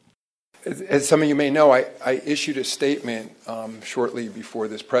As some of you may know, I issued a statement shortly before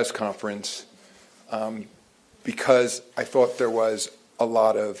this press conference because I thought there was a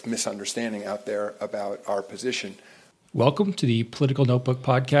lot of misunderstanding out there about our position. Welcome to the Political Notebook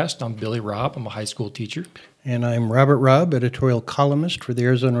Podcast. I'm Billy Robb. I'm a high school teacher. And I'm Robert Robb, editorial columnist for the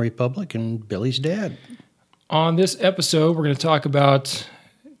Arizona Republic and Billy's dad. On this episode, we're going to talk about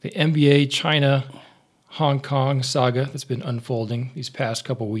the NBA China Hong Kong saga that's been unfolding these past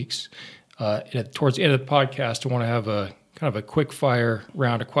couple weeks. Towards the end of the podcast, I want to have a kind of a quick fire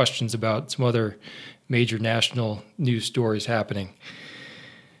round of questions about some other major national news stories happening.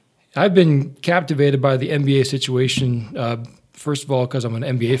 I've been captivated by the NBA situation, first of all, because I'm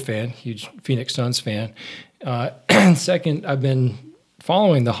an NBA fan, huge Phoenix Suns fan. And second, I've been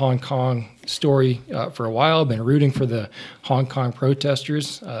following the Hong Kong story for a while. I've been rooting for the Hong Kong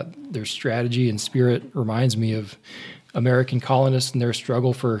protesters. Their strategy and spirit reminds me of American colonists and their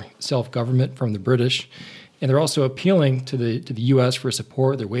struggle for self-government from the British. And they're also appealing to the U.S. for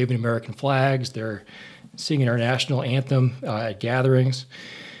support. They're waving American flags. They're singing our national anthem at gatherings.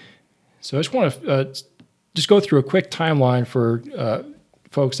 So I just want to just go through a quick timeline for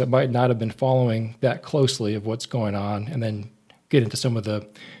folks that might not have been following that closely of what's going on, and then get into some of the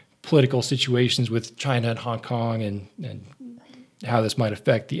political situations with China and Hong Kong and how this might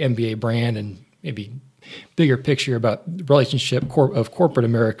affect the NBA brand and maybe bigger picture about the relationship of corporate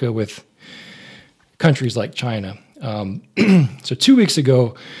America with countries like China. So 2 weeks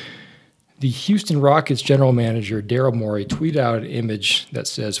ago, the Houston Rockets general manager, Daryl Morey, tweeted out an image that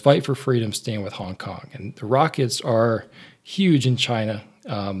says, "Fight for freedom, stand with Hong Kong." And the Rockets are huge in China.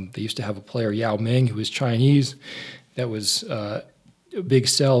 They used to have a player, Yao Ming, who was Chinese. That was a big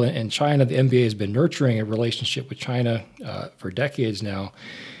sell in China. The NBA has been nurturing a relationship with China for decades now.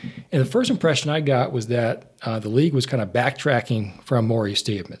 And the first impression I got was that the league was kind of backtracking from Morey's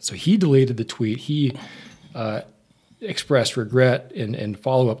statement. So he deleted the tweet. He expressed regret in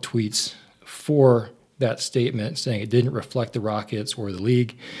follow-up tweets for that statement, saying it didn't reflect the Rockets or the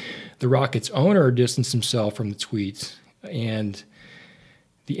league. The Rockets owner distanced himself from the tweets, and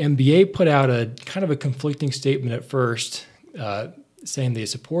the NBA put out a kind of a conflicting statement at first, saying they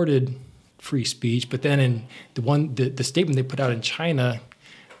supported free speech, but then in the statement they put out in China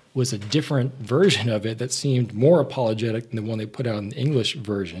was a different version of it that seemed more apologetic than the one they put out in the English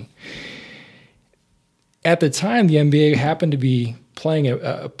version. At the time, the NBA happened to be playing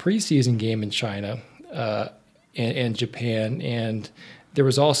a preseason game in China and Japan, and there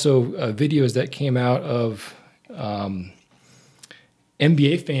was also videos that came out of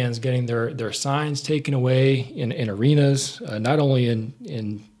NBA fans getting their signs taken away in arenas, not only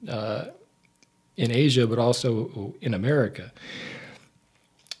in Asia but also in America.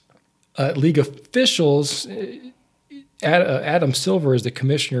 League officials, Adam Silver is the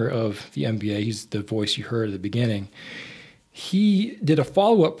commissioner of the NBA. He's the voice you heard at the beginning. He did a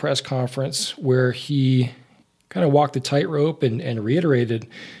follow-up press conference where he kind of walked the tightrope and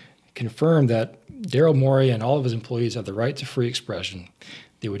confirmed that Daryl Morey and all of his employees have the right to free expression.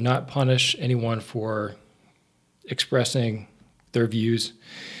 They would not punish anyone for expressing their views,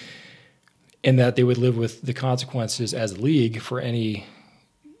 and that they would live with the consequences as a league for any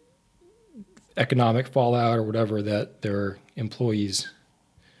economic fallout or whatever that their employees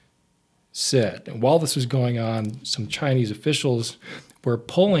said. And while this was going on, some Chinese officials were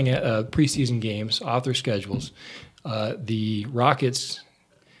pulling preseason games off their schedules. The Rockets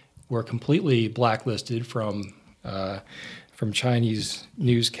were completely blacklisted from Chinese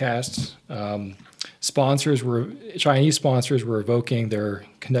newscasts. Chinese sponsors were revoking their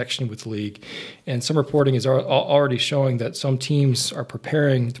connection with the league, and some reporting is already showing that some teams are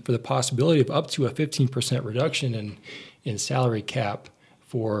preparing for the possibility of up to a 15% reduction in salary cap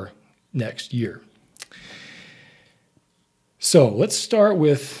for next year. So let's start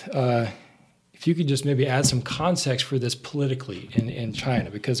with if you could just maybe add some context for this politically in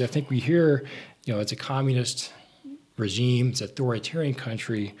China, because I think we hear, it's a communist regime, it's an authoritarian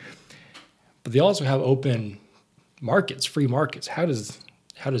country, but they also have open markets, free markets. How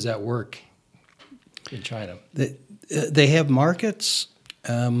does that work in China? They have markets,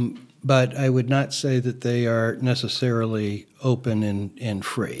 but I would not say that they are necessarily open and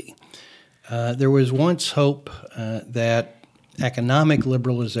free. There was once hope that economic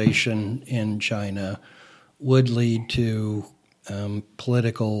liberalization in China would lead to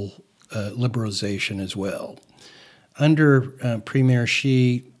political liberalization as well. Under Premier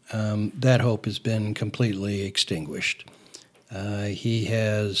Xi, that hope has been completely extinguished. He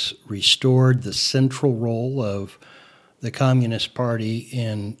has restored the central role of the Communist Party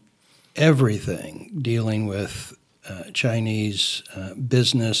in everything dealing with Chinese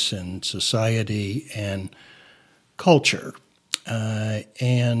business and society and culture,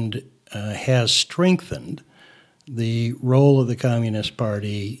 and has strengthened the role of the Communist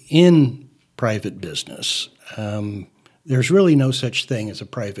Party in private business. There's really no such thing as a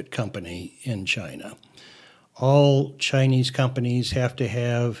private company in China. All Chinese companies have to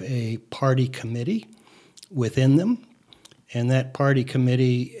have a party committee within them, and that party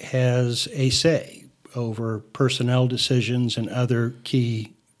committee has a say over personnel decisions and other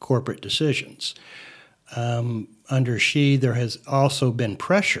key corporate decisions. Under Xi, there has also been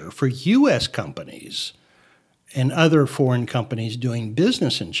pressure for U.S. companies and other foreign companies doing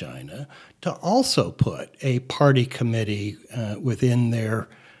business in China to also put a party committee within their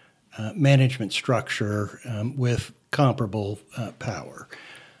management structure with comparable power.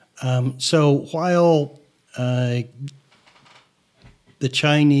 So while the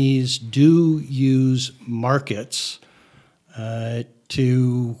Chinese do use markets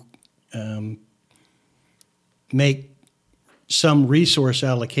to make some resource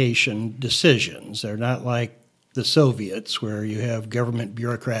allocation decisions, they're not like the Soviets, where you have government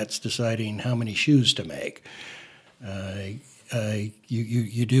bureaucrats deciding how many shoes to make.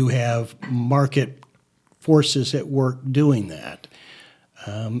 You do have market forces at work doing that.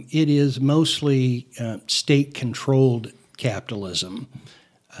 It is mostly state-controlled capitalism,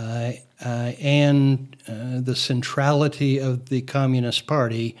 and the centrality of the Communist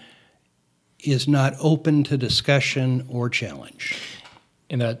Party is not open to discussion or challenge.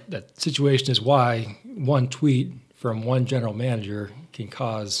 And that situation is why one tweet from one general manager can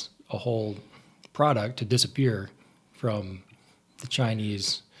cause a whole product to disappear from the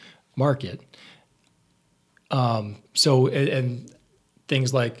Chinese market. And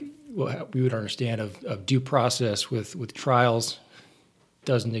things like what we would understand of due process with trials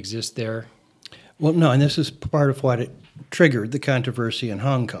doesn't exist there. Well, no, and this is part of what it triggered the controversy in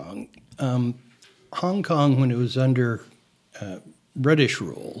Hong Kong. Hong Kong, when it was under British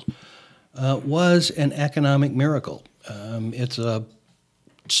rule, was an economic miracle. It's a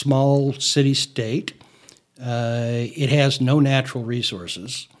small city-state. It has no natural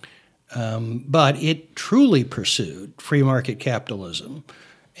resources, but it truly pursued free market capitalism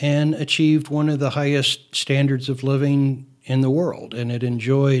and achieved one of the highest standards of living in the world. And it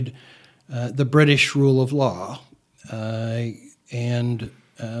enjoyed the British rule of law and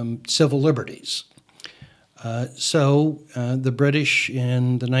civil liberties. So the British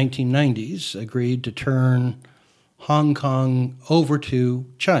in the 1990s agreed to turn Hong Kong over to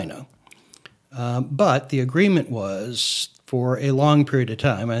China. But the agreement was for a long period of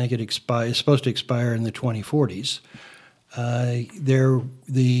time. I think it's supposed to expire in the 2040s.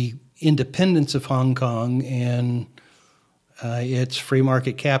 The independence of Hong Kong and its free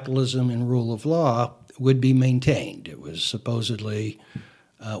market capitalism and rule of law would be maintained. It was supposedly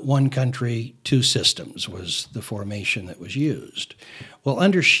one country, two systems was the formation that was used. Well,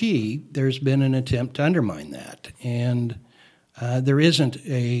 under Xi, there's been an attempt to undermine that, and there isn't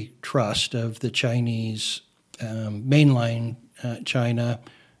a trust of the Chinese mainline China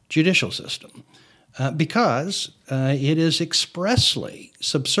judicial system because it is expressly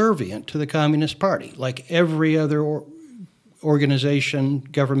subservient to the Communist Party, like every other organization,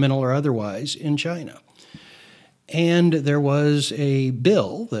 governmental or otherwise, in China. And there was a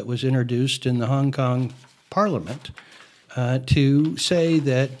bill that was introduced in the Hong Kong Parliament to say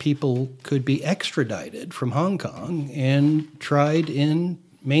that people could be extradited from Hong Kong and tried in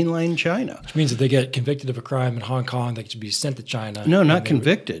mainland China. Which means that they get convicted of a crime in Hong Kong, they should be sent to China. No, not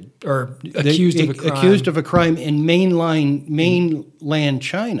convicted. Or accused of a crime. Accused of a crime in mainland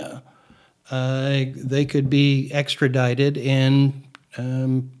China. They could be extradited and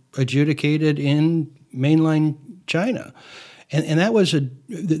adjudicated in mainland China. And that was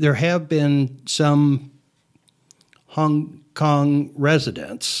there have been some Hong Kong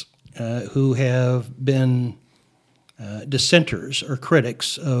residents who have been dissenters or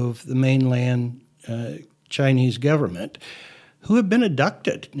critics of the mainland Chinese government who have been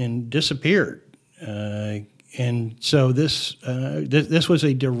abducted and disappeared. And so this was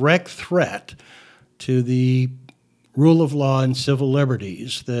a direct threat to the rule of law and civil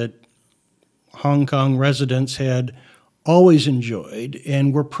liberties that Hong Kong residents had always enjoyed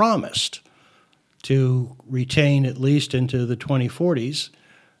and were promised to retain at least into the 2040s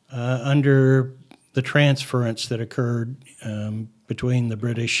under the transference that occurred between the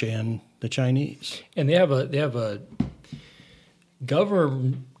British and the Chinese. And they have a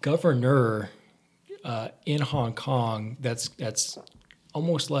governor in Hong Kong that's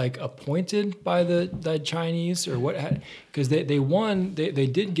almost like appointed by the Chinese or what? Because they won, they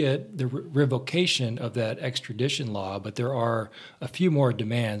did get the revocation of that extradition law, but there are a few more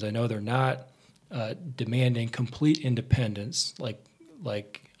demands. I know they're not demanding complete independence like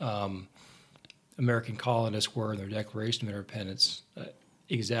American colonists were in their Declaration of Independence.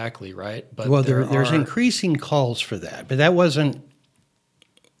 Exactly, right? But well, there's increasing calls for that, but that wasn't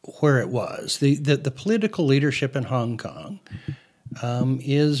where it was. The political leadership in Hong Kong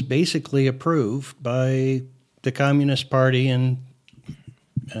is basically approved by the Communist Party in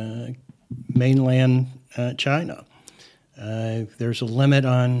mainland China. There's a limit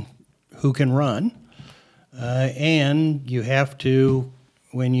on who can run, and you have to,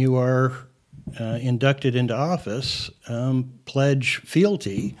 when you are inducted into office, pledge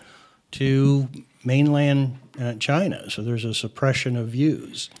fealty to mainland China. So there's a suppression of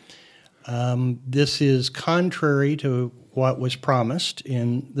views. This is contrary to what was promised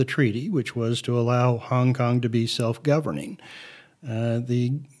in the treaty, which was to allow Hong Kong to be self-governing.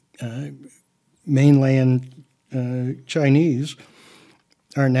 The mainland Chinese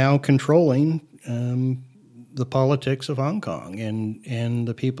are now controlling the politics of Hong Kong, and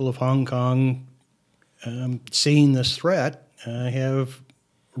the people of Hong Kong, seeing this threat, have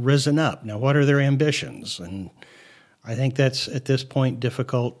risen up. Now, what are their ambitions? And I think that's at this point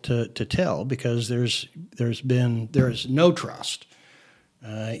difficult to tell, because there is no trust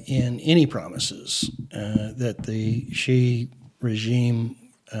in any promises that the Xi regime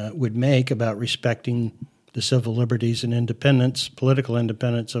would make about respecting the civil liberties and independence, political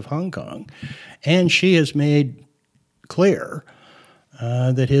independence of Hong Kong. And Xi has made clear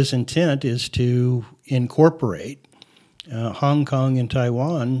that his intent is to incorporate Hong Kong and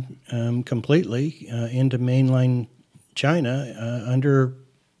Taiwan completely into mainland China under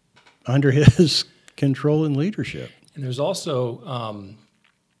his control and leadership. And there's also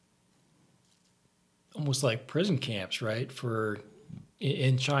almost like prison camps, right,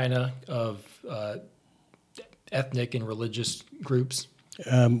 in China of ethnic and religious groups.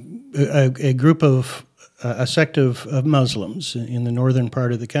 A group of a sect of Muslims in the northern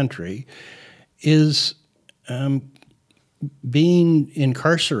part of the country is being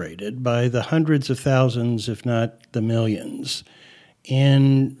incarcerated by the hundreds of thousands, if not the millions,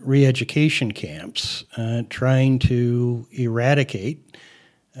 in re-education camps, trying to eradicate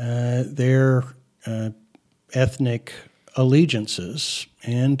their ethnic allegiances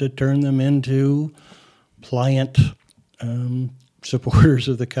and to turn them into pliant supporters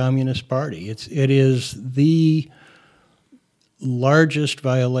of the Communist Party. It is the largest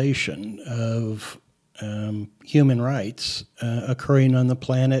violation of human rights occurring on the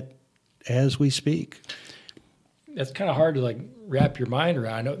planet as we speak. That's kind of hard to wrap your mind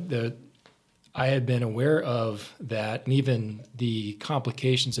around. I had been aware of that, and even the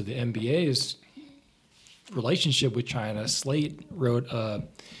complications of the NBA's relationship with China. Slate wrote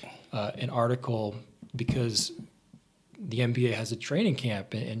an article because the NBA has a training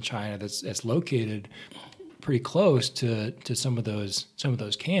camp in China that's located pretty close to some of those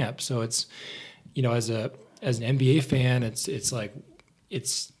camps. So it's, as an NBA fan, it's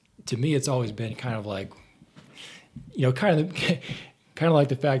to me it's always been kind of like, kind of like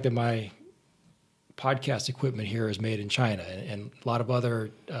the fact that my podcast equipment here is made in China, and a lot of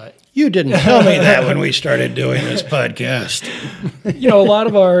other. You didn't tell me that when we started doing this podcast. A lot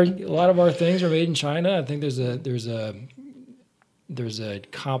of our things are made in China. I think there's a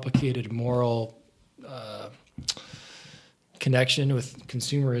complicated moral connection with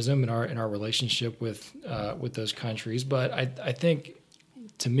consumerism in our relationship with those countries. But I think,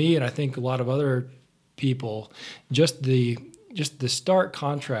 to me, and I think a lot of other people, just the stark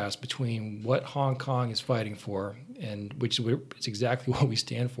contrast between what Hong Kong is fighting for, and which is exactly what we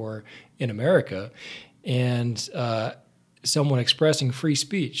stand for in America, and someone expressing free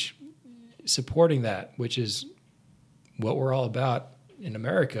speech, supporting that, which is what we're all about in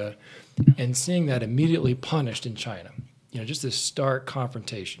America, and seeing that immediately punished in China. Just this stark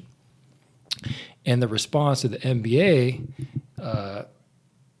confrontation. And the response of the NBA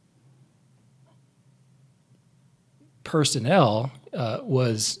personnel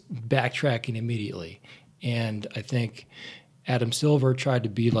was backtracking immediately. And I think Adam Silver tried to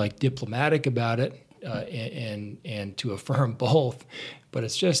be diplomatic about it and to affirm both. But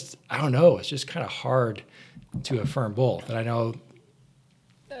it's just, I don't know, it's just kind of hard to affirm both. And I know,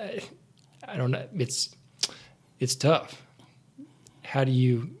 I don't know, it's tough. How do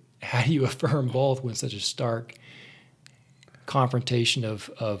you affirm both when such a stark confrontation of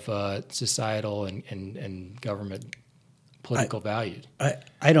societal and government political values?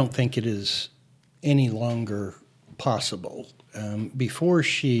 I don't think it is any longer possible. Before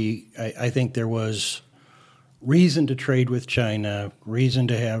Xi, I think there was reason to trade with China, reason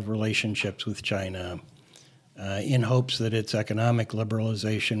to have relationships with China, in hopes that its economic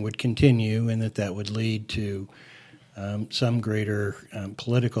liberalization would continue and that would lead to some greater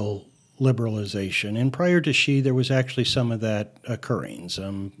political liberalization. And prior to Xi, there was actually some of that occurring,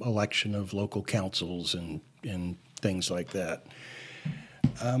 some election of local councils and things like that.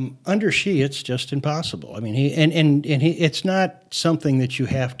 Under Xi, it's just impossible. I mean, it's not something that you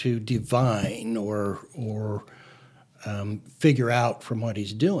have to divine or figure out from what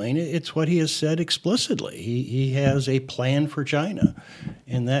he's doing. It's what he has said explicitly. He has a plan for China,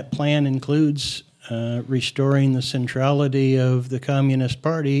 and that plan includes restoring the centrality of the Communist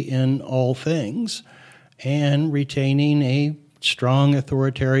Party in all things and retaining a strong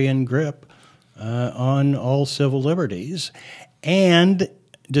authoritarian grip on all civil liberties and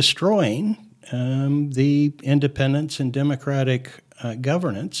destroying the independence and democratic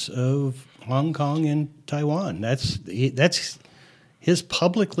governance of Hong Kong and Taiwan. That's his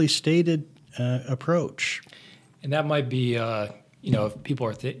publicly stated approach. And that might be, if people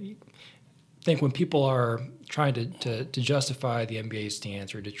are think when people are trying to justify the NBA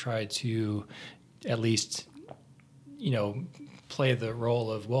stance or to try to at least, play the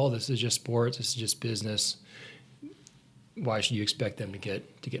role of, well, this is just sports, this is just business. Why should you expect them to get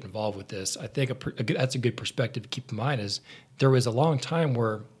involved with this? I think that's a good perspective to keep in mind. Is there was a long time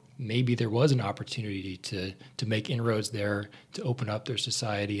where maybe there was an opportunity to make inroads there, to open up their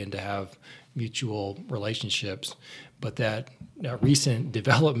society and to have mutual relationships, but that recent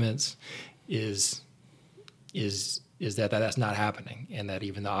developments is that's not happening, and that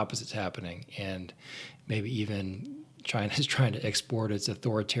even the opposite's happening, and maybe even China is trying to export its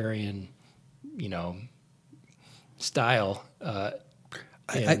authoritarian, style. I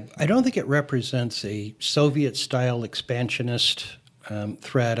don't think it represents a Soviet-style expansionist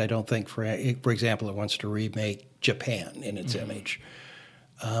threat. I don't think, for example, it wants to remake Japan in its image.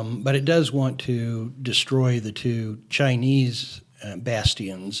 But it does want to destroy the two Chinese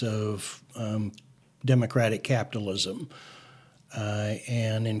bastions of democratic capitalism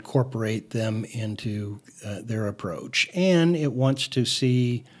and incorporate them into their approach. And it wants to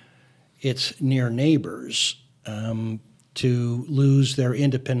see its near neighbors to lose their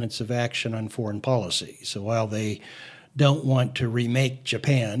independence of action on foreign policy. So while they don't want to remake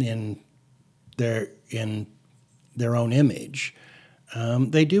Japan in their own image,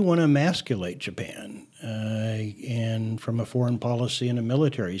 they do want to emasculate Japan, and from a foreign policy and a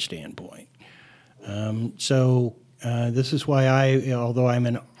military standpoint. So this is why although I'm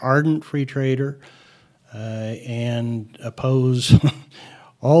an ardent free trader and oppose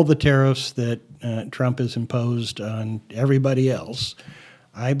all the tariffs that Trump has imposed on everybody else,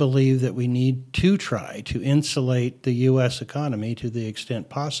 I believe that we need to try to insulate the U.S. economy to the extent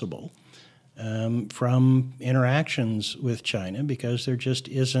possible from interactions with China, because there just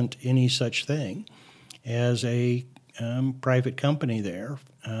isn't any such thing as a private company there.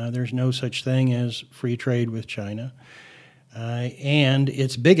 There's no such thing as free trade with China. And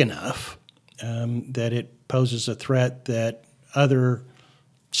it's big enough that it poses a threat that other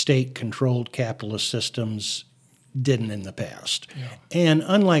state-controlled capitalist systems didn't in the past. Yeah. And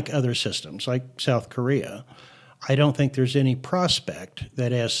unlike other systems like South Korea, I don't think there's any prospect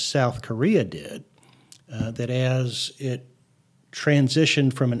that, as South Korea did, that as it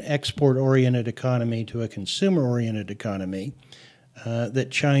transitioned from an export-oriented economy to a consumer-oriented economy,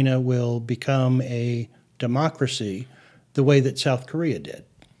 that China will become a democracy the way that South Korea did.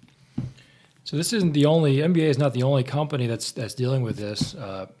 So this isn't the only, NBA is not the only company that's dealing with this.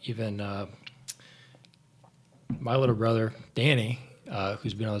 Even my little brother, Danny,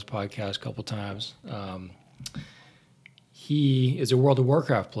 who's been on this podcast a couple times, he is a World of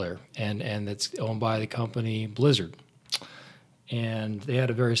Warcraft player, and it's owned by the company Blizzard. And they had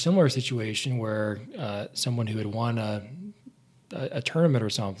a very similar situation where someone who had won a tournament or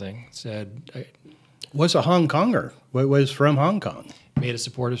something said... was a Hong Konger, was from Hong Kong. Made a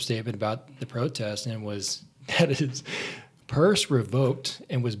supportive statement about the protest and had his purse revoked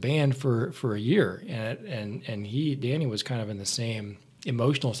and was banned for a year. And Danny was kind of in the same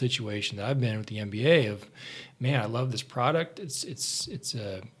emotional situation that I've been in with the NBA of, man, I love this product.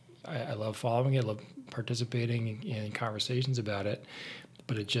 I love following it. I love participating in conversations about it.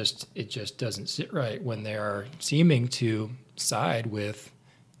 But it just doesn't sit right when they are seeming to side with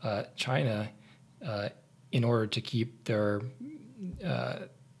China in order to keep their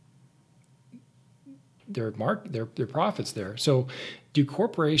profits there. So, do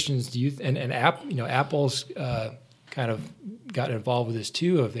corporations? And Apple's kind of got involved with this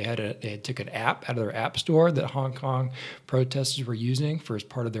too. If they had took an app out of their app store that Hong Kong protesters were using for as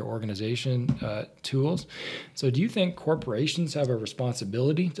part of their organization tools. So, do you think corporations have a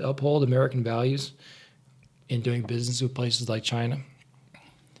responsibility to uphold American values in doing business with places like China?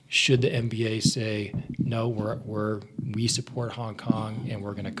 Should the NBA say no? We support Hong Kong and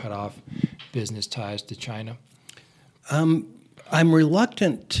we're going to cut off business ties to China? I'm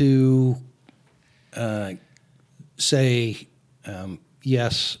reluctant to say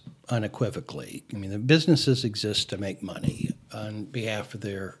yes unequivocally. I mean, the businesses exist to make money on behalf of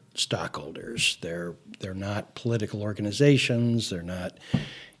their stockholders. They're not political organizations. They're not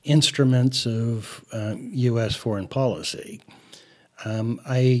instruments of U.S. foreign policy.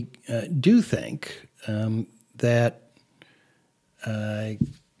 I do think that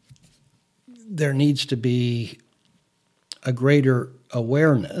there needs to be a greater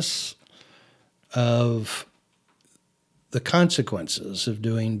awareness of the consequences of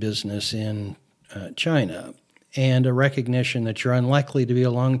doing business in China and a recognition that you're unlikely to be a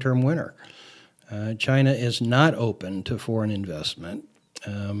long-term winner. China is not open to foreign investment.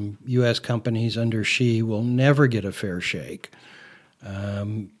 U.S. companies under Xi will never get a fair shake.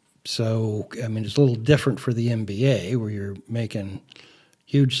 So, I mean, it's a little different for the NBA, where you're making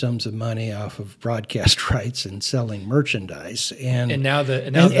huge sums of money off of broadcast rights and selling merchandise, and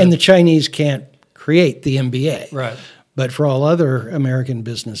the Chinese can't create the NBA. Right. But for all other American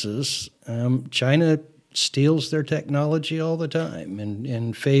businesses, China steals their technology all the time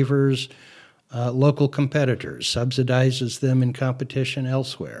and favors local competitors, subsidizes them in competition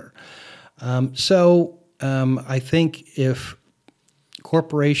elsewhere. So I think if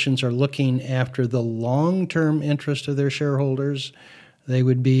corporations are looking after the long-term interest of their shareholders, they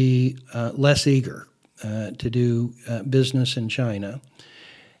would be less eager to do business in China.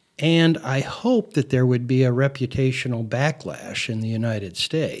 And I hope that there would be a reputational backlash in the United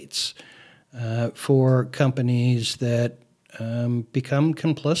States for companies that become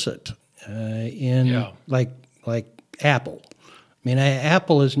complicit like Apple. I mean,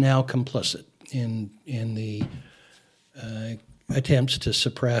 Apple is now complicit in the attempts to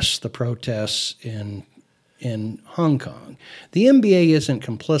suppress the protests in Hong Kong. The NBA isn't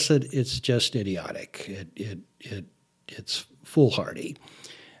complicit; it's just idiotic. It's foolhardy.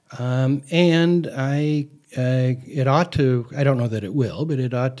 And it ought to, I don't know that it will, but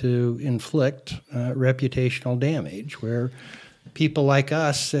it ought to inflict reputational damage where people like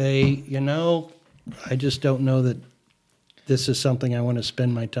us say, I just don't know that this is something I want to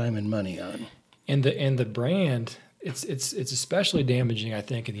spend my time and money on. And the brand, it's especially damaging, I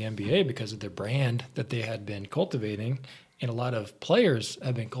think, in the NBA because of the brand that they had been cultivating, and a lot of players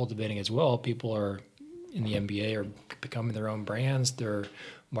have been cultivating as well. People are in the NBA are becoming their own brands. They're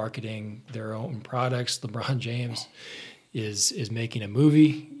marketing their own products. LeBron James is making a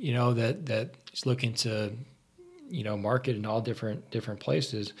movie, that he's looking to, market in all different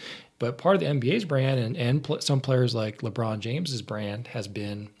places. But part of the NBA's brand and some players like LeBron James's brand has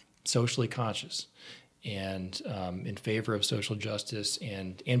been socially conscious and in favor of social justice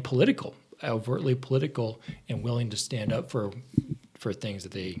and political, overtly political, and willing to stand up for things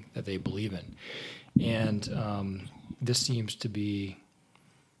that they believe in. And this seems to be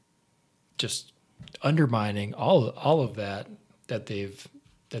just undermining all of that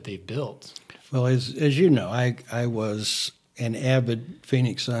they've built. Well, as you know, I was an avid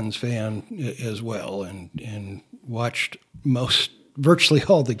Phoenix Suns fan as well, and watched virtually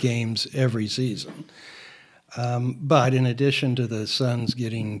all the games every season. But in addition to the Suns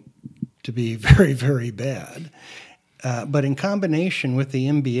getting to be very, very bad, but in combination with the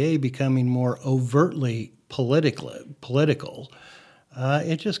NBA becoming more overtly political,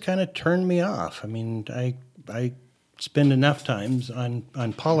 it just kind of turned me off. I mean, I spend enough times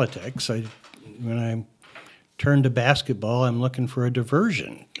on politics. When I turn to basketball, I'm looking for a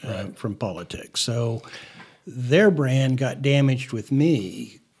diversion from politics. So their brand got damaged with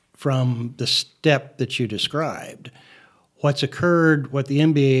me from the step that you described. What's occurred, what the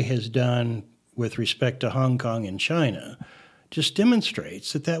NBA has done with respect to Hong Kong and China, just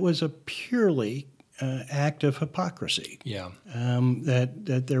demonstrates that was a purely act of hypocrisy. Yeah.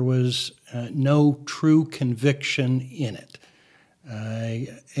 That there was no true conviction in it.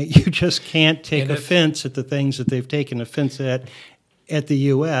 You just can't take offense at the things that they've taken offense at the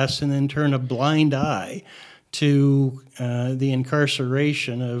U.S. and then turn a blind eye to the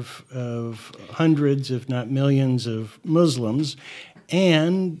incarceration of hundreds, if not millions, of Muslims,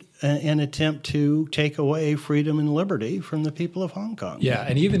 and an attempt to take away freedom and liberty from the people of Hong Kong. Yeah,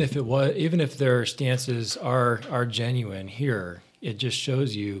 and even if their stances are genuine here, it just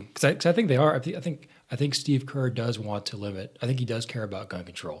shows you, because I think they are. I I think Steve Kerr does want to limit. I think he does care about gun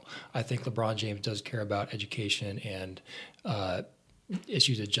control. I think LeBron James does care about education and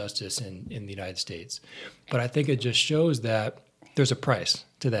issues of justice in the United States. But I think it just shows that there's a price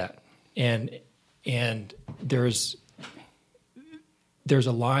to that, and there's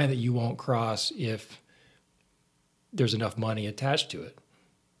a line that you won't cross if there's enough money attached to it,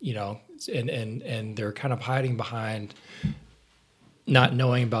 and they're kind of hiding behind not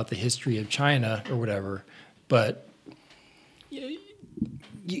knowing about the history of China or whatever, but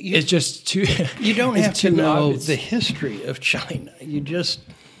it's just too. You don't have to know obvious. the history of China. You just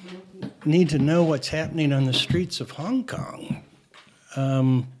need to know what's happening on the streets of Hong Kong.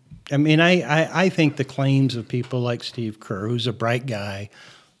 I think the claims of people like Steve Kerr, who's a bright guy,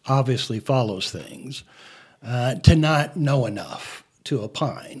 obviously follows things, to not know enough to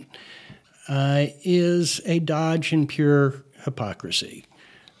opine, is a dodge in pure hypocrisy.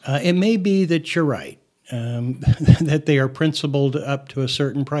 It may be that you're right, that they are principled up to a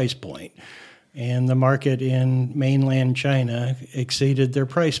certain price point, and the market in mainland China exceeded their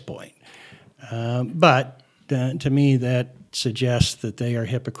price point. But to me, that suggests that they are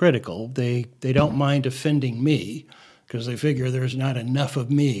hypocritical. They don't mind offending me because they figure there's not enough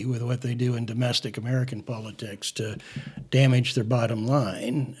of me with what they do in domestic American politics to damage their bottom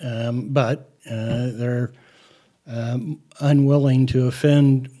line. But they're unwilling to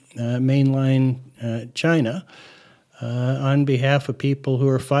offend mainline China on behalf of people who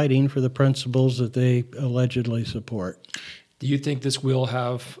are fighting for the principles that they allegedly support. Do you think this will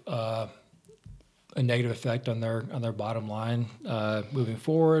have a negative effect on their bottom line moving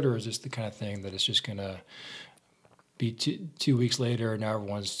forward, or is this the kind of thing that it's just going to be 2 weeks later, and now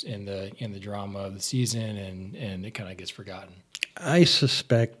everyone's in the drama of the season, and it kind of gets forgotten? I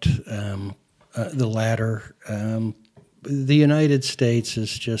suspect the latter. The United States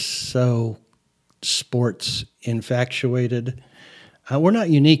is just so sports infatuated. We're not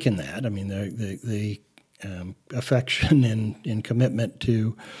unique in that. I mean, the affection and commitment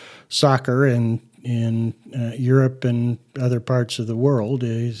to soccer and in Europe and other parts of the world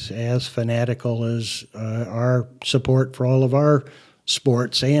is as fanatical as our support for all of our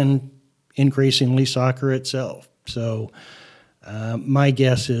sports and increasingly soccer itself. So my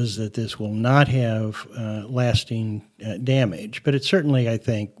guess is that this will not have lasting damage, but it certainly, I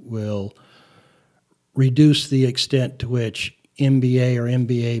think, will reduce the extent to which NBA or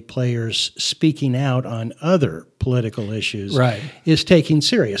NBA players speaking out on other political issues is taken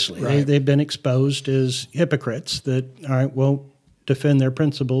seriously. Right. They've been exposed as hypocrites that won't defend their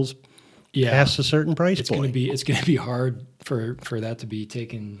principles past a certain price point. It's going to be hard for that to be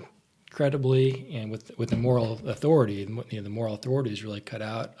taken credibly and with the moral authority. The moral authority is really cut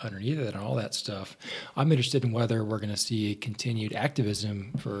out underneath it and all that stuff. I'm interested in whether we're going to see continued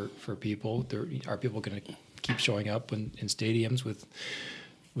activism for people. Are people going to keep showing up in stadiums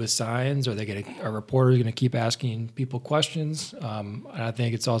with signs? Are reporters going to keep asking people questions? And I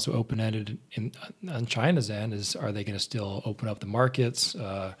think it's also open-ended on China's end. Are they going to still open up the markets?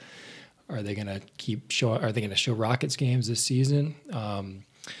 Are they going to Are they going to show Rockets games this season?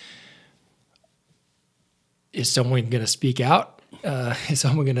 Is someone going to speak out? Is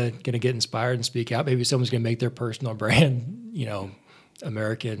someone going to get inspired and speak out? Maybe someone's going to make their personal brand,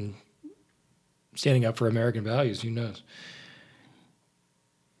 American, standing up for American values. Who knows?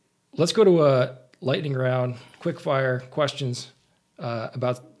 Let's go to a lightning round, quick fire questions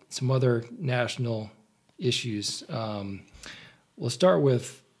about some other national issues. We'll start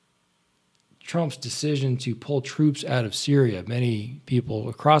with Trump's decision to pull troops out of Syria. Many people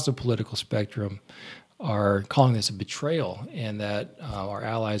across the political spectrum are calling this a betrayal, and that our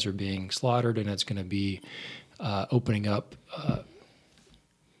allies are being slaughtered, and it's going to be opening up,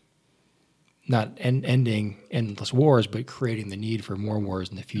 not ending endless wars, but creating the need for more wars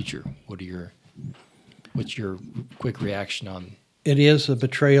in the future. What's your quick reaction on? It is a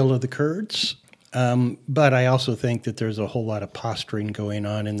betrayal of the Kurds, but I also think that there's a whole lot of posturing going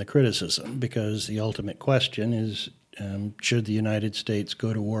on in the criticism, because the ultimate question is, should the United States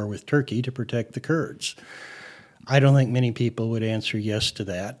go to war with Turkey to protect the Kurds? I don't think many people would answer yes to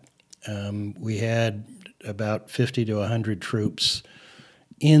that. We had about 50 to 100 troops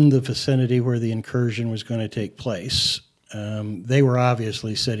in the vicinity where the incursion was going to take place. They were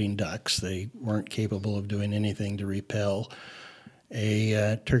obviously sitting ducks. They weren't capable of doing anything to repel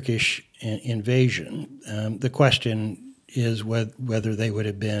a Turkish invasion. The question is whether they would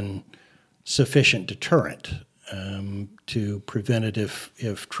have been sufficient deterrent to prevent it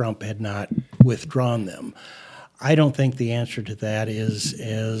if Trump had not withdrawn them. I don't think the answer to that is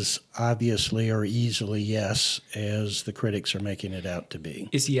as obviously or easily yes as the critics are making it out to be.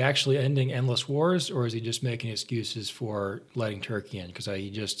 Is he actually ending endless wars, or is he just making excuses for letting Turkey in? Because he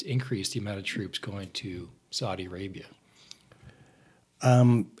just increased the amount of troops going to Saudi Arabia.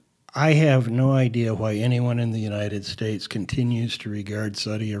 I have no idea why anyone in the United States continues to regard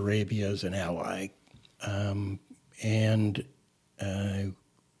Saudi Arabia as an ally.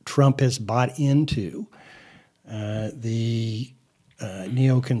 Trump has bought into the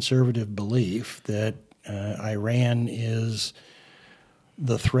neoconservative belief that Iran is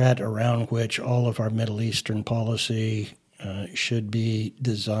the threat around which all of our Middle Eastern policy should be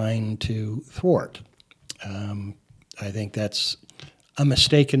designed to thwart. I think that's a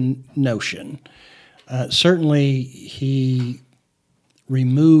mistaken notion. Certainly, he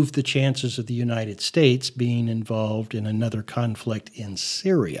removed the chances of the United States being involved in another conflict in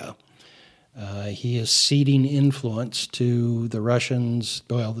Syria. He is ceding influence to the Russians,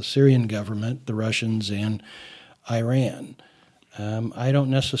 well, the Syrian government, the Russians, and Iran. I don't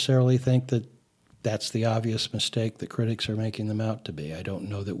necessarily think that that's the obvious mistake that critics are making them out to be. I don't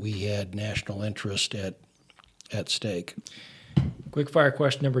know that we had national interest at stake. Quick fire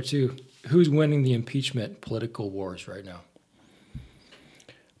question number 2. Who's winning the impeachment political wars right now?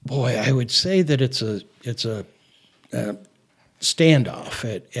 Boy, I would say that it's a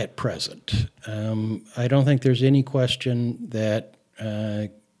standoff at present. I don't think there's any question that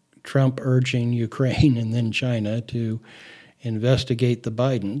Trump urging Ukraine and then China to investigate the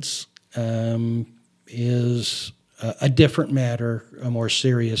Bidens is a different matter, a more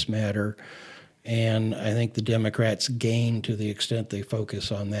serious matter, and I think the Democrats gain to the extent they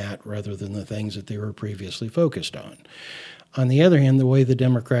focus on that rather than the things that they were previously focused on. On the other hand, the way the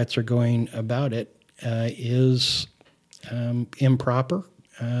Democrats are going about it is improper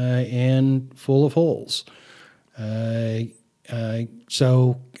and full of holes.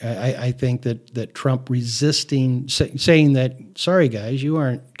 So I think that Trump resisting, saying that, sorry guys, you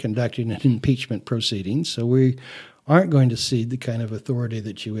aren't conducting an impeachment proceeding, so we aren't going to cede the kind of authority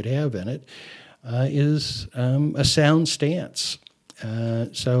that you would have in it, is a sound stance.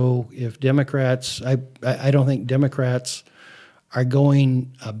 So if Democrats, I don't think Democrats are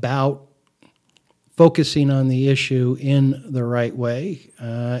going about focusing on the issue in the right way,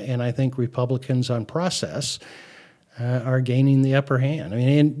 and I think Republicans on process are gaining the upper hand. I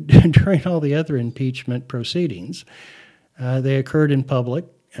mean, during all the other impeachment proceedings, they occurred in public.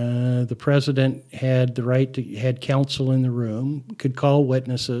 The president had the right to had counsel in the room, could call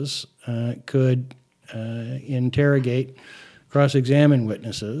witnesses, could interrogate, cross-examine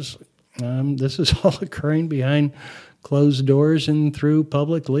witnesses. This is all occurring behind closed doors and through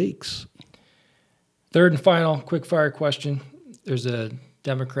public leaks. Third and final quick fire question. There's a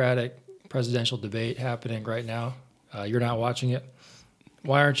Democratic presidential debate happening right now. You're not watching it.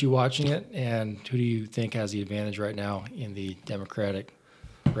 Why aren't you watching it? And who do you think has the advantage right now in the Democratic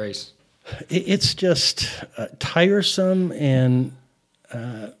race? It's just tiresome and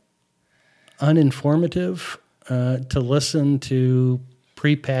uninformative to listen to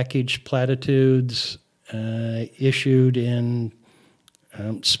prepackaged platitudes issued in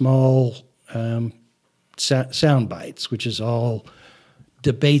small sound bites, which is all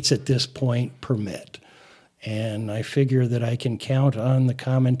debates at this point permit. And I figure that I can count on the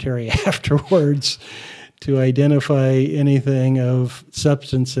commentary afterwards to identify anything of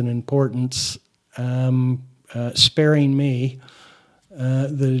substance and importance, sparing me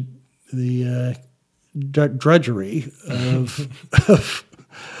the drudgery of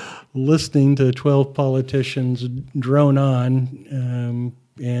listening to 12 politicians drone on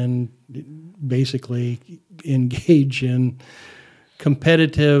and basically engage in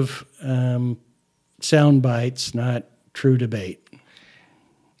competitive sound bites, not true debate.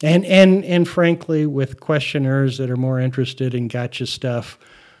 And frankly, with questioners that are more interested in gotcha stuff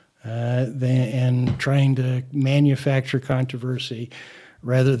and trying to manufacture controversy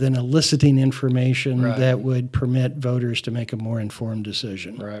rather than eliciting information that would permit voters to make a more informed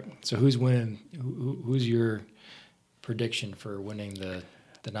decision. Right. So who's winning? Who's your prediction for winning the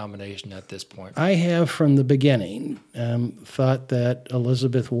nomination at this point? I have from the beginning thought that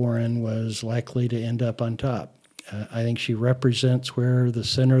Elizabeth Warren was likely to end up on top. I think she represents where the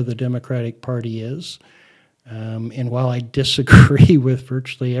center of the Democratic Party is. And while I disagree with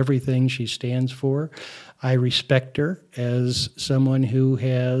virtually everything she stands for, I respect her as someone who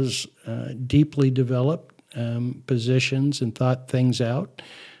has deeply developed positions and thought things out.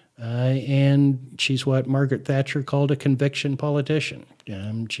 And she's what Margaret Thatcher called a conviction politician.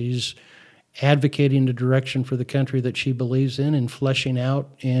 She's advocating the direction for the country that she believes in and fleshing out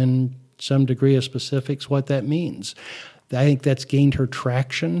in some degree of specifics what that means. I think that's gained her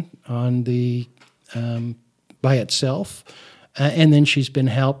traction on the by itself. And then she's been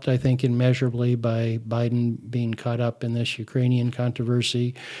helped, I think, immeasurably by Biden being caught up in this Ukrainian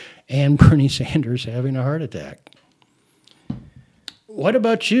controversy and Bernie Sanders having a heart attack. What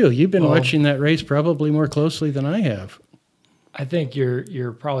about you? You've been watching that race probably more closely than I have. I think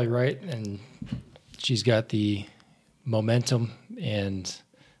you're probably right, and she's got the momentum, and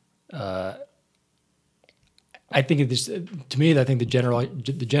I think to me, I think the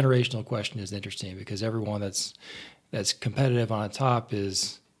generational question is interesting because everyone that's competitive on the top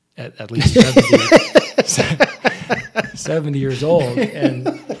is at least 70 years old, and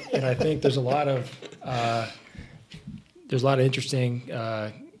I think there's a lot of interesting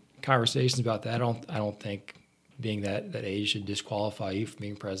conversations about that. I don't think being that age should disqualify you from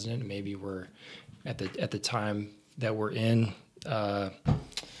being president. Maybe we're at the time that we're in.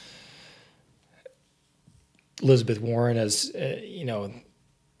 Elizabeth Warren, as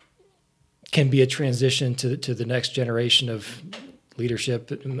can be a transition to the next generation of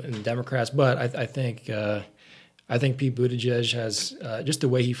leadership in the Democrats. But I think Pete Buttigieg has just the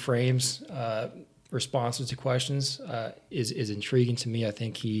way he frames responses to questions is intriguing to me. I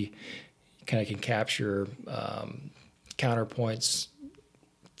think he kind of can capture counterpoints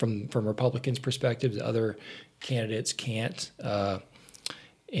from Republicans' perspectives that other candidates can't.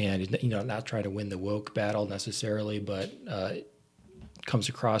 And not trying to win the woke battle necessarily, but comes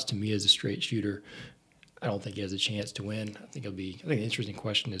across to me as a straight shooter. I don't think he has a chance to win. I think the interesting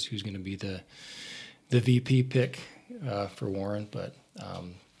question is who's going to be the VP pick for Warren. But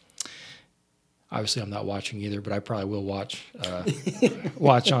obviously, I'm not watching either. But I probably will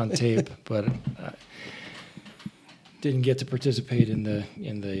watch on tape. But didn't get to participate in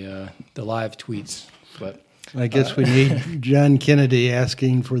the live tweets. But I guess we need John Kennedy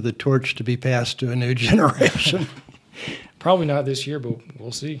asking for the torch to be passed to a new generation. Probably not this year, but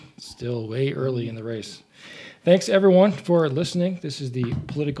we'll see. Still way early in the race. Thanks, everyone, for listening. This is the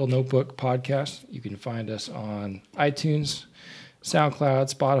Political Notebook podcast. You can find us on iTunes,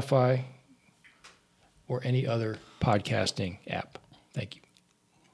 SoundCloud, Spotify, or any other podcasting app. Thank you.